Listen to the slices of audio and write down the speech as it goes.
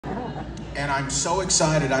And I'm so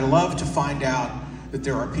excited. I love to find out that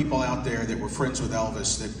there are people out there that were friends with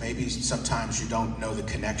Elvis that maybe sometimes you don't know the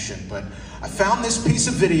connection. But I found this piece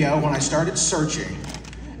of video when I started searching,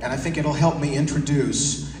 and I think it'll help me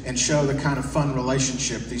introduce and show the kind of fun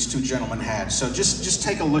relationship these two gentlemen had. So just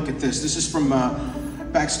take a look at this. This is from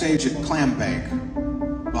backstage at Clam Bake,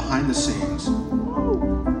 behind the scenes.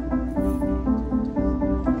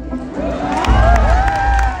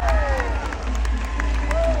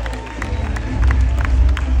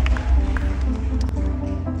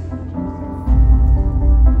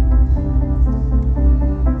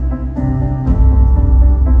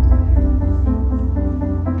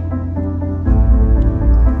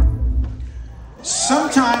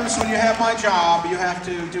 Sometimes when you have my job, you have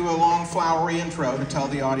to do a long, flowery intro to tell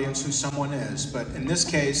the audience who someone is. But in this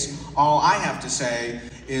case, all I have to say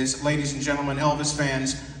is, ladies and gentlemen, Elvis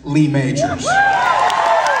fans, Lee Majors.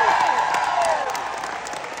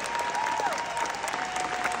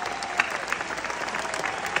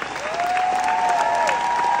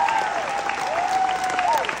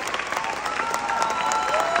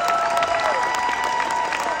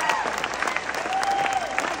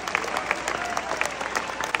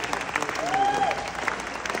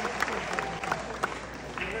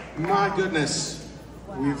 My goodness,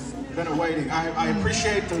 we've been awaiting. I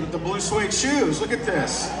appreciate the blue suede shoes. Look at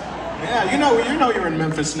this. Yeah, you know you're in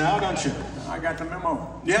Memphis now, don't you? I got the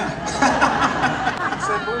memo. Yeah. It's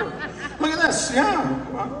so blue. Look at this. Yeah,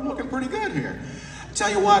 I'm looking pretty good here. Tell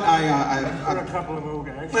you what, Got a couple of old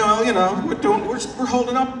guys. well, you know, we're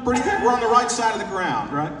holding up pretty good. We're on the right side of the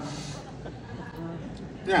ground, right?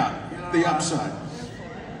 Yeah, the upside.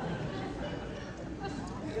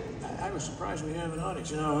 I was surprised we have an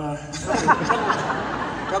audience. You know,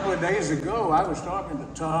 a couple of days ago, I was talking to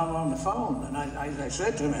Tom on the phone, and I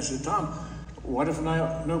said to him, I said, Tom, what if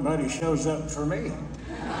nobody shows up for me?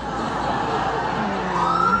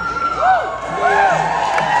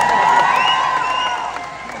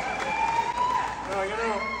 Well,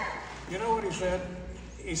 you know what he said?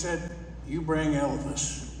 He said, you bring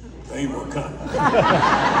Elvis, they will come.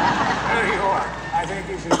 There you are. I think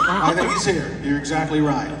he's here. I think he's here. You're exactly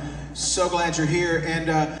right. So glad you're here. And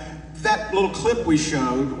that little clip we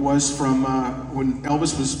showed was from when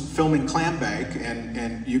Elvis was filming Clam Bake,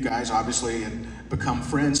 and you guys obviously had become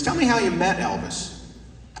friends. Tell me how you met Elvis.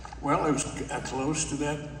 Well, it was close to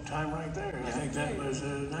that time right there. Yeah. I think that was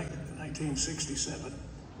 1967.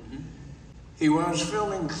 Mm-hmm. He was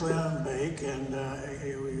filming Clam Bake, and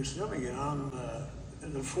he was filming it on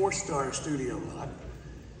the 4-star studio lot.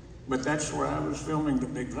 But that's where I was filming the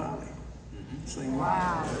Big Valley. Sing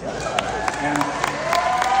wow. And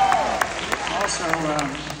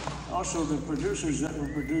also the producers that were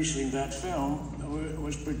producing that film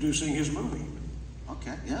was producing his movie.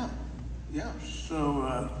 Okay, yeah. So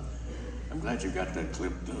I'm glad you got that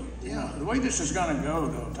clip though. Yeah. The way this is gonna go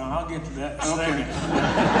though, Tom, I'll get to that in a second.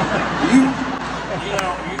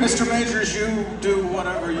 you Mr. Majors, you do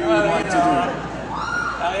whatever you would like to do.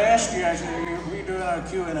 I asked you, I said, are we doing a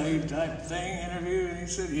Q&A type thing, interview? And he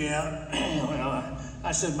said, yeah. Well,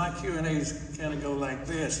 I said, my Q&As kind of go like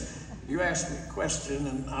this. You ask me a question,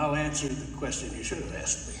 and I'll answer the question you should have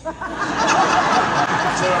asked me. So,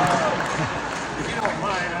 if you don't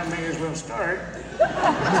mind, I may as well start.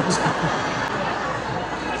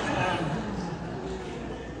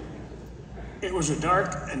 It was a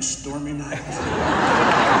dark and stormy night.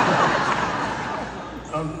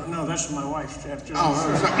 No, that's my wife's chapter. Oh,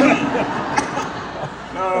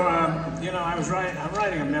 no, I'm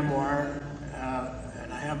writing a memoir,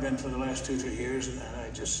 and I have been for the last 2-3 years, and I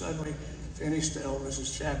just suddenly finished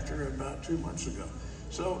Elvis's chapter about 2 months ago.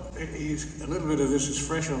 So a little bit of this is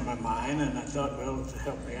fresh on my mind, and I thought, well, to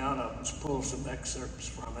help me out, I'll just pull some excerpts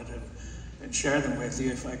from it and share them with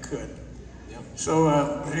you if I could. Yep. So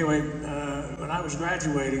anyway, when I was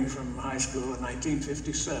graduating from high school in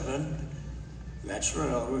 1957, that's where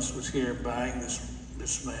Elvis was here buying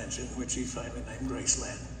this mansion, which he finally named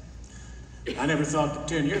Graceland. I never thought that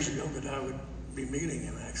 10 years ago that I would be meeting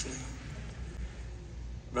him, actually.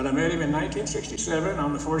 But I met him in 1967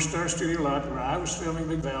 on the 4-star studio lot where I was filming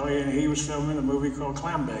Big Valley, and he was filming a movie called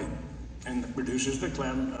Clam Bake. And the producers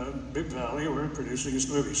of Big Valley were producing his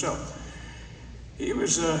movie. So he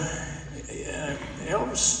was,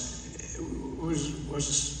 Elvis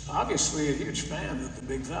was obviously a huge fan of the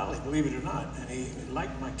Big Valley, believe it or not, and he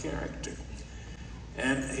liked my character.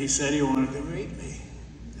 And he said he wanted to meet me.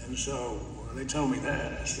 And so when they told me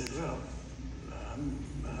that, I said, well,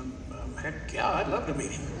 heck yeah, I'd love to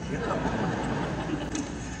meet him. You know?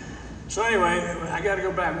 So anyway, I got to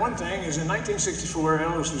go back. One thing is in 1964,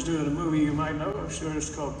 Elvis was doing a movie you might know, I'm sure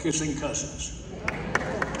it's called Kissing Cousins.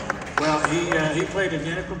 Well, he played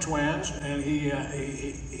identical twins, and he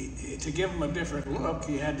to give him a different look,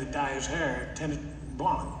 he had to dye his hair tinted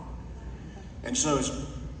blonde. And so his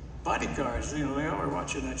bodyguards, you know, they all were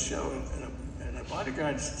watching that show, and the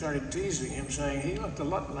bodyguards started teasing him, saying he looked a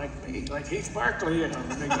lot like me, like Heath Barkley on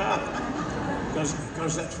the Big Valley.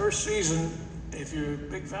 Because that first season, if you're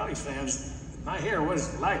big Valley fans, my hair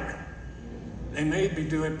was lighter. They made me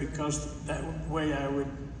do it because that way I would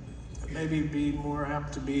maybe be more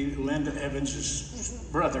apt to be Linda Evans's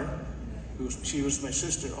brother, she was my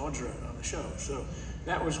sister Audra on the show. So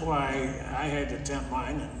that was why I had to tempt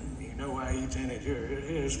mine, and you know why he tinted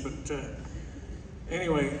his. But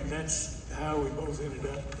anyway, that's how we both ended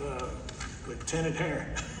up with tinted hair.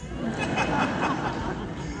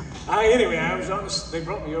 Anyway, I was on this, they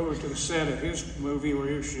brought me over to the set of his movie where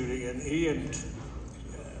he was shooting, and he and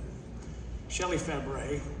Shelley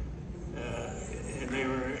Fabre, and they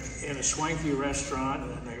were in a swanky restaurant,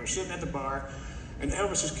 and they were sitting at the bar, and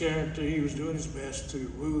Elvis's character, he was doing his best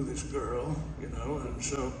to woo this girl, you know, and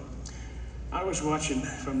so I was watching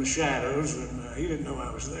from the shadows, and he didn't know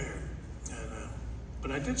I was there. And,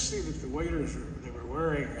 but I did see that the waiters, they were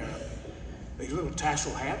wearing these little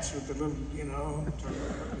tassel hats with the little, you know,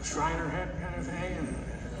 Shriner hat kind of thing, and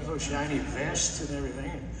a little shiny vest and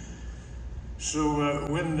everything. So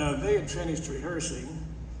when they had finished rehearsing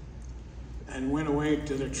and went away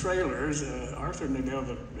to their trailers, Arthur Nadell,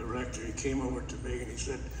 the director, he came over to me and he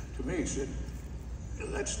said to me, he said,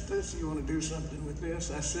 let's, you want to do something with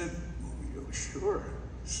this? I said, sure.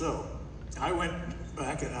 So I went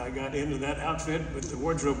back and I got into that outfit with the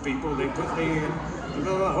wardrobe people. They put me in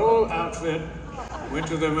the whole outfit, went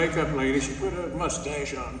to the makeup lady, she put a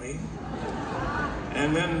mustache on me.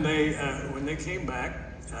 And then they, when they came back,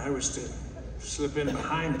 I was to slip in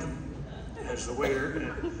behind them as the waiter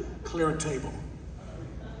and clear a table.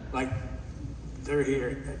 Like they're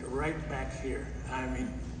here, right back here. I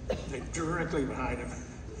mean, they're directly behind him.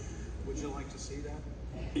 Would you like to see that?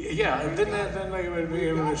 Yeah, and then they would be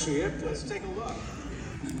able to see it. Let's take a look.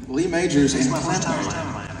 Lee Majors It's in my first time Clinton.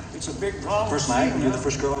 in Miami. It's a big problem. First night, and you're the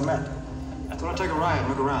first girl I met. I thought I'd take a ride,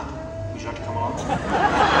 look around. Would you like to come along?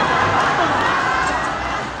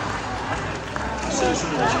 I said as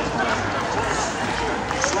soon as I checked my bag.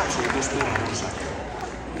 Slaps you, just be on one second.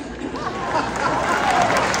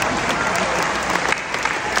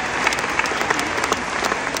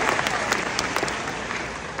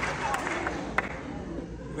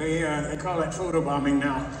 They call that photobombing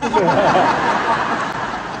now.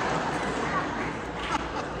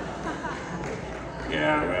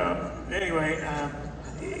 Yeah, well, anyway,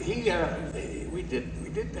 we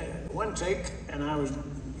did that one take, and I was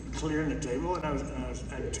clearing the table, and I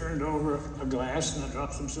turned over a glass, and I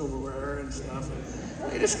dropped some silverware and stuff.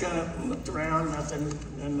 And they just kind of looked around, nothing,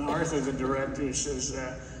 and Arthur, the director, says,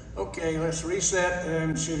 okay, let's reset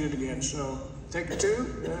and shoot it again. So take two,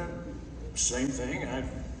 same thing.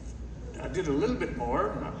 I did a little bit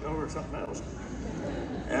more, knocked over something else.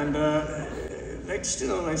 And they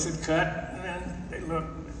said cut, and then they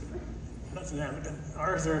looked, nothing happened. And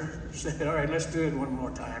Arthur said, all right, let's do it one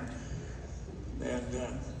more time.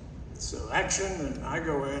 And so action, and I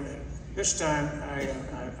go in, and this time I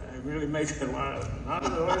really make a lot of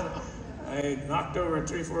noise. I knocked over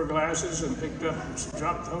 3 or 4 glasses and picked up and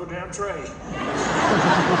dropped the whole damn tray.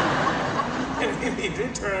 And he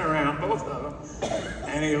did turn around, both of them,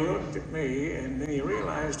 and he looked at me, and then he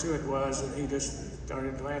realized who it was, and he just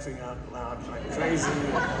started laughing out loud like crazy.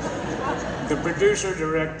 The producer,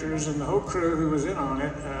 directors, and the whole crew who was in on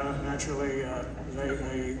it, naturally,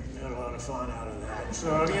 they had a lot of fun out of that.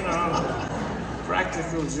 So, you know,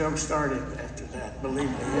 practical jokes started after that, believe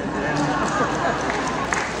me.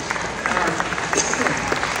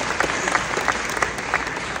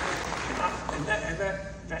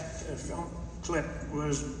 That film clip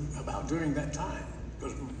was about during that time,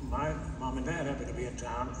 because my mom and dad happened to be in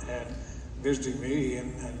town and visiting me,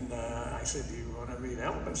 and I said, "Do you want to meet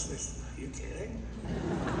Elvis?" They said, "Are you kidding?"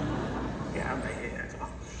 Yeah, come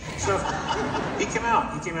on. So he came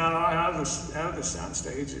out. He came out of the sound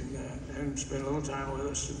stage and spent a little time with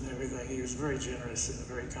us and everything. He was very generous and a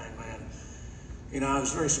very kind man. You know, I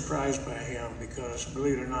was very surprised by him because,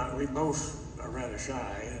 believe it or not, we both are rather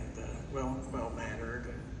shy and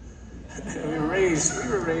well-mannered. And we were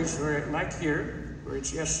raised where, like here, where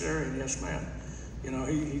it's yes sir and yes ma'am. You know,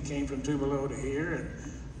 he came from Tupelo to here, and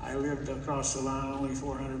I lived across the line only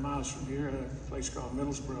 400 miles from here at a place called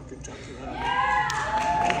Middlesboro, Kentucky.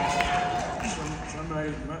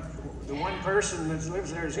 Somebody, the one person that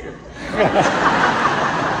lives there is here.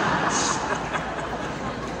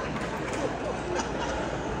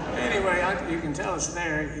 Anyway, you can tell Elvis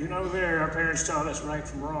there, you know, our parents taught us right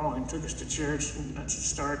from wrong and took us to church, and that's the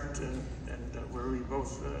start, where we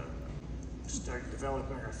both started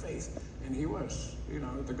developing our faith. And he was, you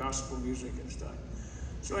know, the gospel music and stuff.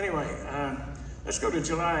 So anyway, let's go to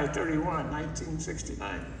July 31,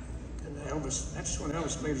 1969. And that's when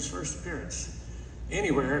Elvis made his first appearance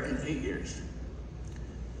anywhere in 8 years.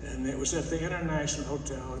 And it was at the International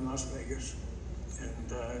Hotel in Las Vegas,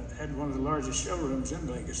 and had one of the largest showrooms in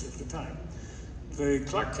Vegas at the time. The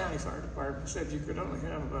Clark County Fire Department said you could only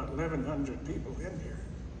have about 1,100 people in here.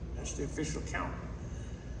 That's the official count.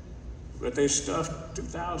 But they stuffed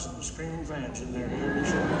 2,000 screaming fans in there every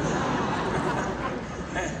show.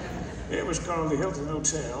 It was called the Hilton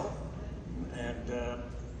Hotel,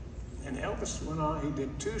 and Elvis went on. He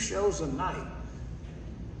did 2 shows a night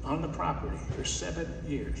on the property for 7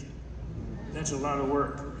 years. That's a lot of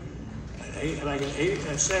work. A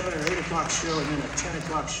 7 or 8 o'clock show, and then a 10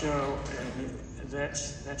 o'clock show, and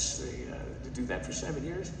that's to do that for 7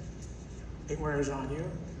 years, it wears on you.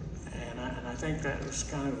 And I think that was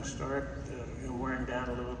kind of a start, wearing down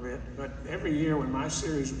a little bit. But every year when my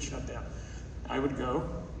series would shut down, I would go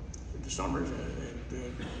in the summers,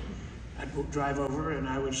 and I'd drive over, and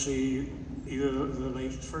I would see either the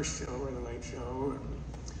first show or the late show,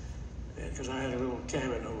 because I had a little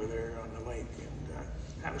cabin over there on the lake, and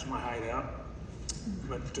that was my hideout.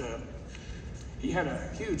 But he had a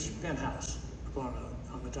huge penthouse up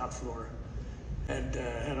on the top floor.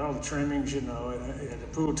 Had all the trimmings, you know, and had a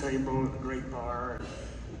pool table and a great bar,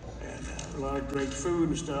 and a lot of great food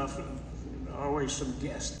and stuff, and always some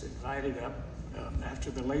guests invited up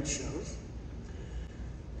after the late shows.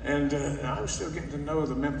 And I was still getting to know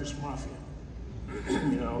the Memphis Mafia,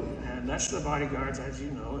 you know, and that's the bodyguards, as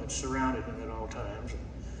you know, that surrounded him at all times.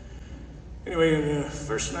 Anyway, the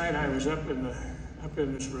first night I was up in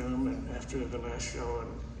this room, and after the last show,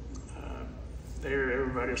 and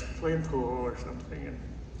everybody was playing pool or something,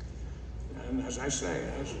 and as I say,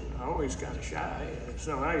 I always kind of shy. And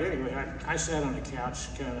so I sat on the couch,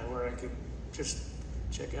 kind of where I could just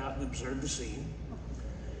check out and observe the scene.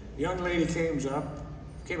 A young lady came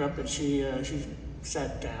up, and she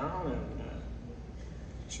sat down, and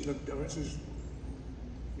she looked over and says,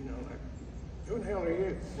 you know, like, who the hell are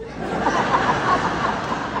you?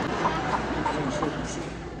 And she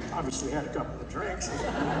obviously had a couple of drinks.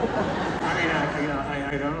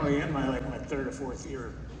 I'd only in my 3rd or 4th year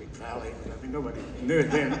of Big Valley. I mean, nobody knew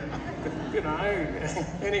it then. But, you know,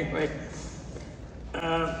 anyway,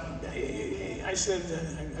 I said,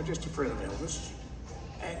 I'm just a friend of Elvis.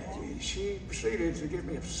 And she proceeded to give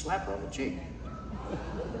me a slap on the cheek.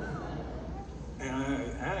 And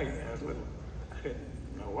I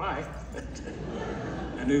didn't know why.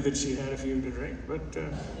 I knew that she had a few to drink, but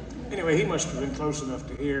anyway, he must have been close enough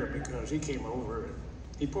to hear, because he came over and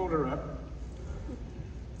he pulled her up,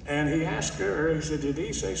 and he asked her, he said, did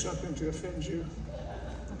he say something to offend you?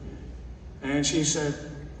 And she said,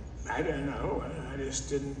 I don't know, I just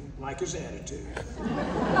didn't like his attitude.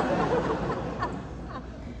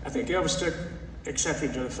 I think Elvis took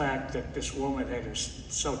exception to the fact that this woman had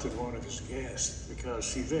insulted one of his guests, because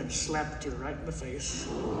she then slapped her right in the face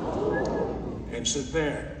and said,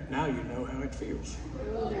 there, now you know how it feels.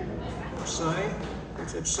 Sonny, he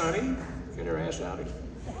said, Sonny, get her ass out of here.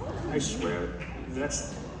 I swear,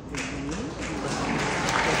 that's...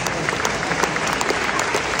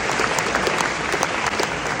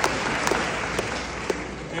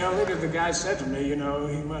 You know, later the guy said to me, you know,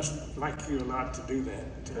 he must like you a lot to do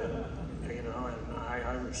that, you know, and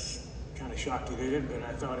I was kind of shocked he did it, but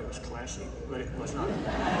I thought it was classy, but it was not.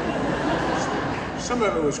 Some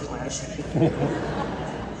of it was classy.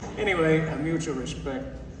 Anyway, a mutual respect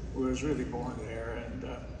was really born there,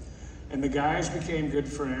 and the guys became good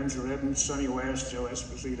friends. Red and Sonny West, Joe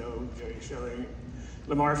Esposito, Jerry Shelley,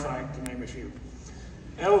 Lamar Fike, to name a few.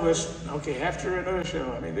 Elvis, okay, after another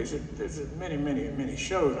show, I mean, there's many, many, many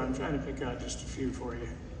shows. I'm trying to pick out just a few for you.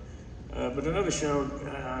 But another show,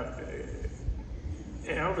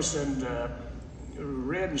 Elvis and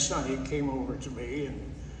Red and Sonny came over to me,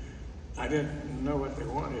 and I didn't know what they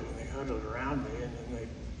wanted, and they huddled around me, and then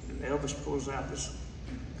Elvis pulls out this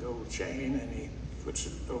gold chain, and he puts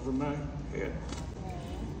it over my head,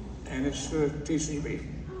 and it's the TCB.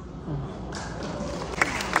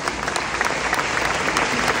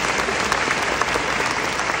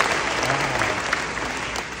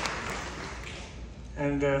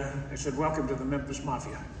 And I said, welcome to the Memphis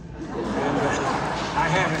Mafia. And I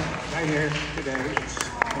have it right here today. It's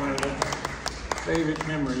one of the favorite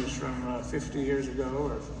memories from 50 years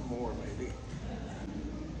ago, or more maybe.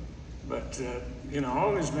 But, you know,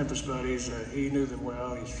 all his Memphis buddies, he knew them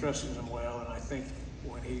well, he trusted them well, and I think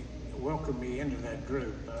when he welcomed me into that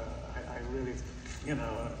group. I really, you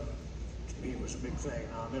know, to me it was a big thing.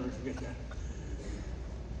 I'll never forget that.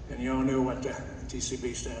 And you all knew what the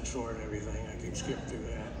TCB stands for and everything. I can skip through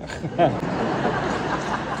that.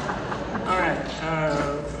 All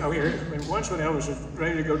right. Once when Elvis was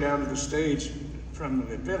ready to go down to the stage from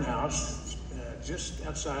the penthouse, just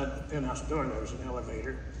outside the penthouse door, there was an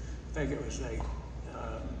elevator. I think it was a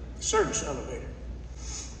service elevator.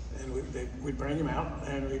 And we'd bring him out,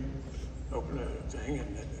 and we'd open a thing,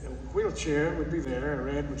 and a wheelchair would be there.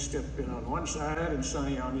 Red would step in on one side, and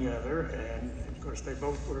Sonny on the other, and of course they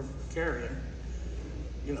both were carrying,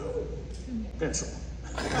 you know, pencil.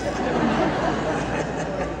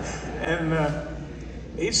 And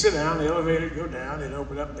he'd sit down, the elevator would go down, and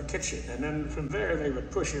open up the kitchen, and then from there they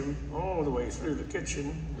would push him all the way through the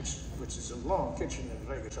kitchen, which is a long kitchen in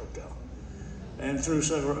the Vegas hotel, and through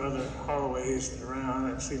several other hallways and around.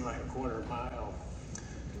 It seemed like a quarter mile.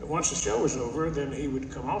 But once the show was over, then he would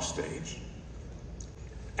come off stage,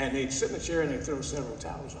 and they'd sit in the chair and they'd throw several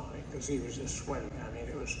towels on him because he was just sweating. I mean,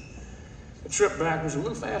 the trip back was a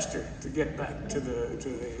little faster to get back to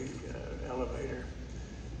the elevator.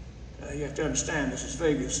 You have to understand, this is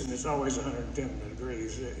Vegas, and it's always 110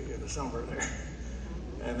 degrees in the summer there.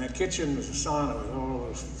 And that kitchen was a sauna with all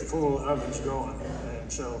those full ovens going.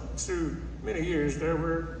 And so through many years, there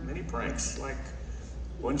were many pranks. Like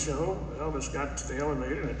one show, Elvis got to the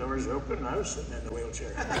elevator and the doors open, and I was sitting in the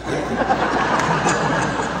wheelchair.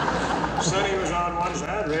 Sonny was on one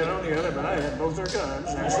side, Red on the other, but I had both their guns.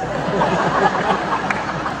 I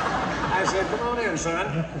said, come on in,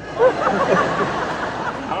 son.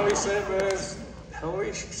 All he said was,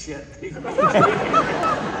 holy shit. He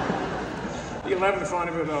loved the fun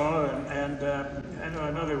of it all. And I know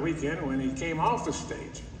another weekend when he came off the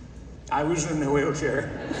stage, I was in the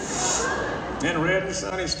wheelchair. And Red and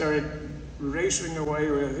Sonny started racing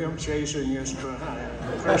away with him chasing us behind.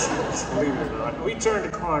 Priceless, believe it or not. We turned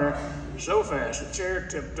the corner so fast, the chair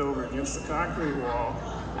tipped over against the concrete wall.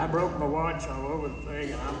 I broke my watch all over the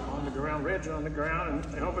thing, and I'm on the ground, Red's on the ground,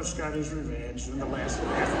 and Elvis got his revenge in the last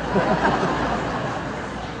laugh.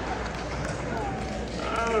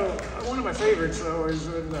 One of my favorites, though, is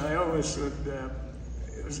when Elvis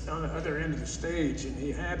was on the other end of the stage, and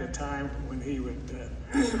he had a time when he would,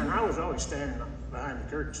 and I was always standing behind the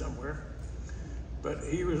curtain somewhere, but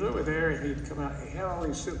he was over there, and he'd come out, he had all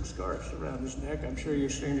these silk scarves around his neck. I'm sure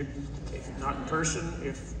you've seen it, if not in person,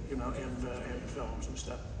 if, you know, in films and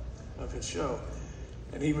stuff of his show.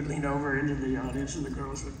 And he would lean over into the audience, and the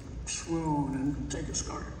girls would swoon and take a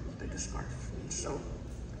scarf. And so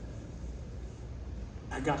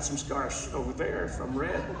I got some scarves over there from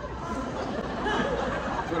Red.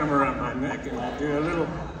 Put them around my neck, and I do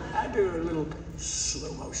a little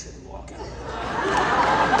slow motion walk out.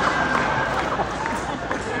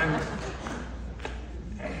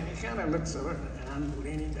 And he kind of looks over, and I'm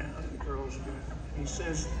leaning down, and the girls do. He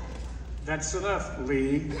says, "That's enough,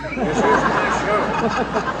 Lee. This is my show."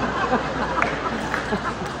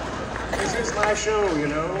 This is my show, you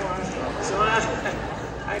know. So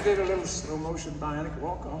I did a little slow motion bionic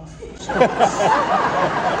walk off.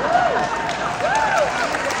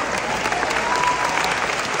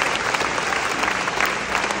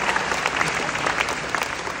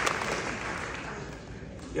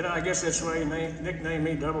 You know, I guess that's why he nicknamed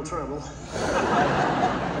me Double Trouble.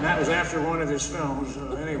 And that was after one of his films.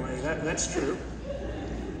 So anyway, that's true.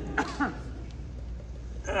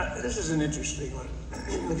 This is an interesting one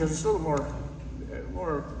because it's a little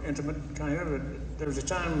more intimate, kind of. There was a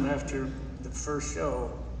time after the first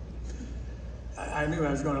show, I knew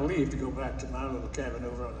I was going to leave to go back to my little cabin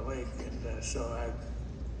over on the lake, and so I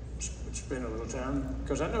would spend a little time,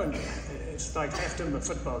 because I know it's like halftime of a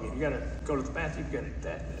football game. You got to go to the bathroom, you got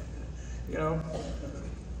to, you know,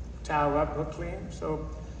 towel up, look clean. So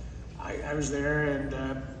I was there, and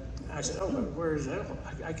I said, "Oh, where's El?"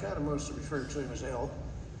 I kind of mostly referred to him as El.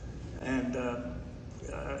 And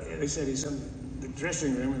they said he's in the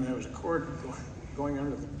dressing room, and there was a cord going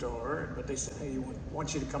under the door, but they said, "Hey, we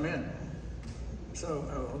want you to come in." So,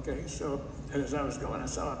 okay. So as I was going, I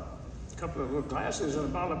saw a couple of little glasses and a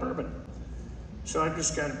bottle of bourbon. So I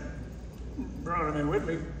just kind of brought him in with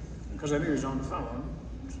me because I knew he was on the phone.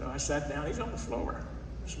 So I sat down. He's on the floor,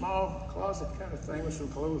 small closet kind of thing with some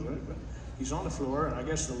clothes in it, but he's on the floor, and I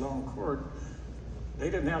guess the long cord. They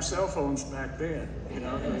didn't have cell phones back then, you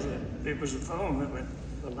know. It was a phone that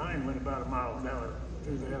the line went about a mile down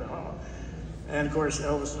through the other hall. And of course,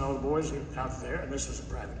 Elvis and all the boys were out there, and this was a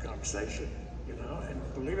private conversation, you know. And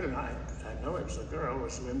believe it or not, I know it was a girl, it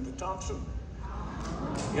was Linda Thompson.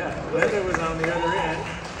 Yeah, Linda was on the other end,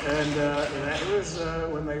 and that was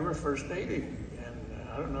when they were first dating. And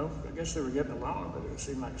I don't know, I guess they were getting along, but it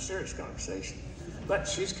seemed like a serious conversation. But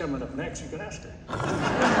she's coming up next, you can ask her.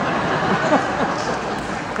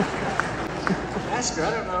 Ask her,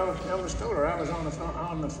 I don't know, Elvis told her I was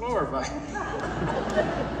on the floor by.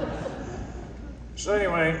 So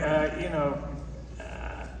anyway,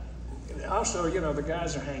 also, the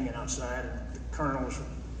guys are hanging outside, and the colonel's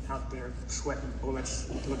out there sweating bullets,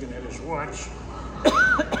 looking at his watch.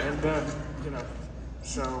 And,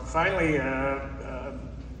 so finally,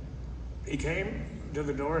 he came to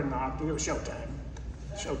the door and knocked. It was showtime.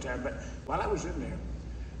 But while I was in there,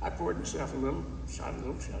 I poured myself a little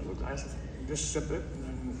glass, and just sipped it,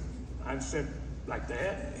 and I said, like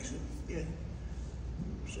that? And he said, yeah.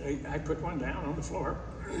 So I put one down on the floor,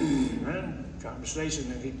 and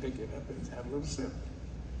conversation, and he'd pick it up and have a little sip.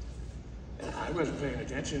 And I wasn't paying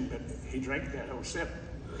attention, but he drank that whole sip,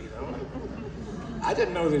 I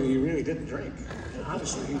didn't know that he really didn't drink. And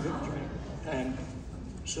honestly, he didn't drink. And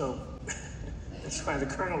so that's why the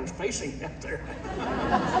colonel was pacing out there.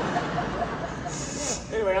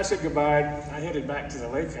 Anyway, I said goodbye. I headed back to the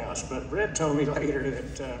lake house, but Red told me later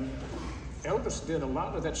that Elvis did a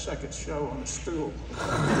lot of that second show on a stool.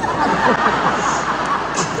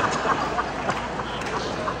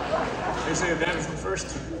 They said that was the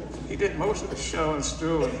first. He did most of the show on a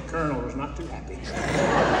stool, and the colonel was not too happy.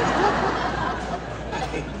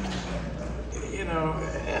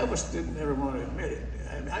 Elvis didn't ever want to admit it.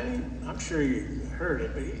 I'm sure you heard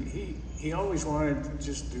it, but he always wanted to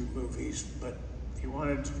just do movies, but he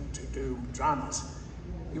wanted to do dramas.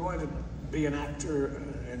 He wanted to be an actor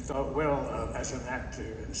and thought well as an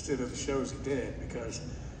actor instead of the shows he did, because,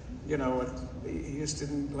 he just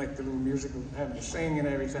didn't like the little musical, having to sing and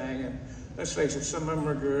everything. And let's face it, some of them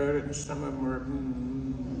were good and some of them were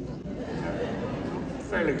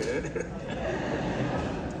fairly good.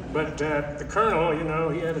 But the colonel,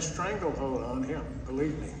 he had a stranglehold on him,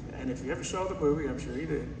 believe me. And if you ever saw the movie, I'm sure you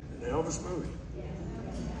did, the Elvis movie,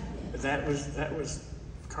 that was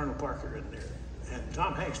Colonel Parker in there. And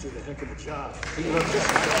Tom Hanks did a heck of a job. He looked just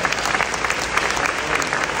like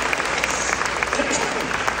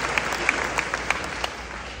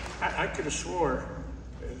I could have swore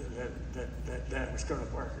that was Colonel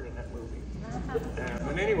Parker in that movie.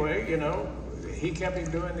 But anyway, he kept him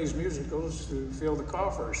doing these musicals to fill the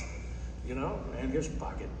coffers, and his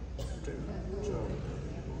pocket too. So,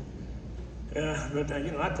 but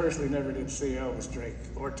I personally never did see Elvis drink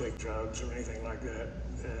or take drugs or anything like that.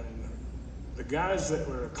 And the guys that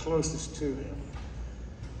were closest to him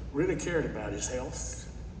really cared about his health.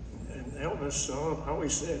 And Elvis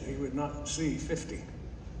always said he would not see 50.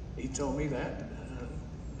 He told me that,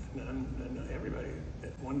 and everybody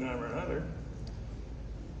at one time or another,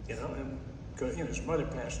 and his mother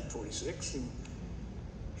passed at 46, and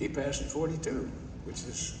he passed at 42, which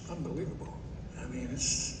is unbelievable. I mean,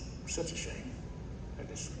 it's such a shame.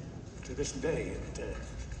 To this day, it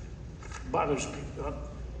bothers me.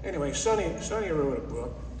 Anyway, Sonny wrote a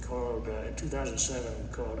book called, in 2007,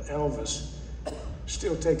 called Elvis,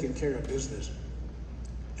 Still Taking Care of Business.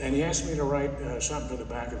 And he asked me to write something for the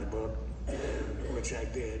back of the book, which I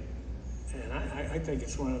did. And I think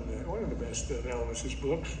it's one of the best of Elvis's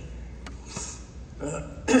books.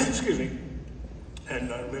 Excuse me. And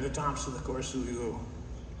Lita Thompson, of course, who you'll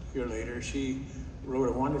hear later, she wrote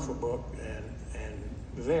a wonderful book, and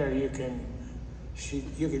there you can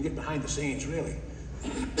get behind the scenes, really,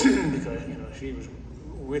 because she was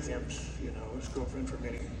with him, his girlfriend for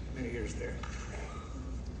many years there.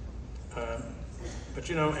 But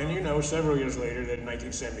several years later, in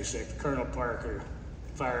 1976, Colonel Parker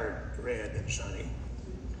fired Red and Sonny,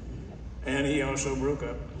 and he also broke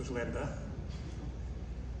up with Linda.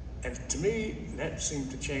 And to me, that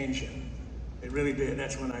seemed to change him. It really did.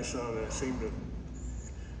 That's when I saw that.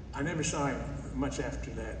 I never saw him much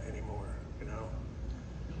after that anymore,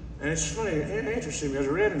 And it's funny and interesting because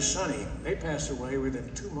Red and Sonny, they passed away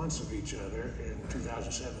within 2 months of each other in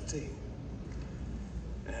 2017.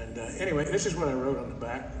 And anyway, this is what I wrote on the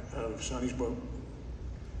back of Sonny's book.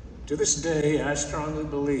 To this day, I strongly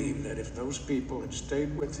believe that if those people had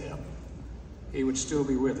stayed with him, he would still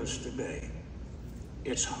be with us today.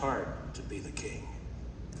 It's hard to be the king.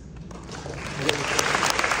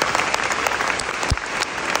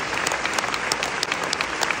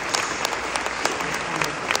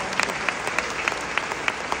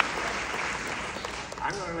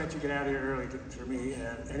 I'm going to let you get out of here early for me.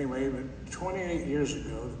 Anyway, but 28 years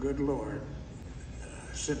ago, the good Lord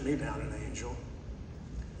sent me down an angel.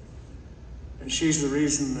 And she's the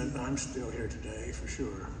reason that I'm still here today, for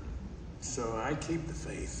sure. So I keep the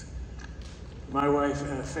faith. My wife,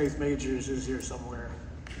 Faith Majors, is here somewhere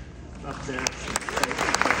up there.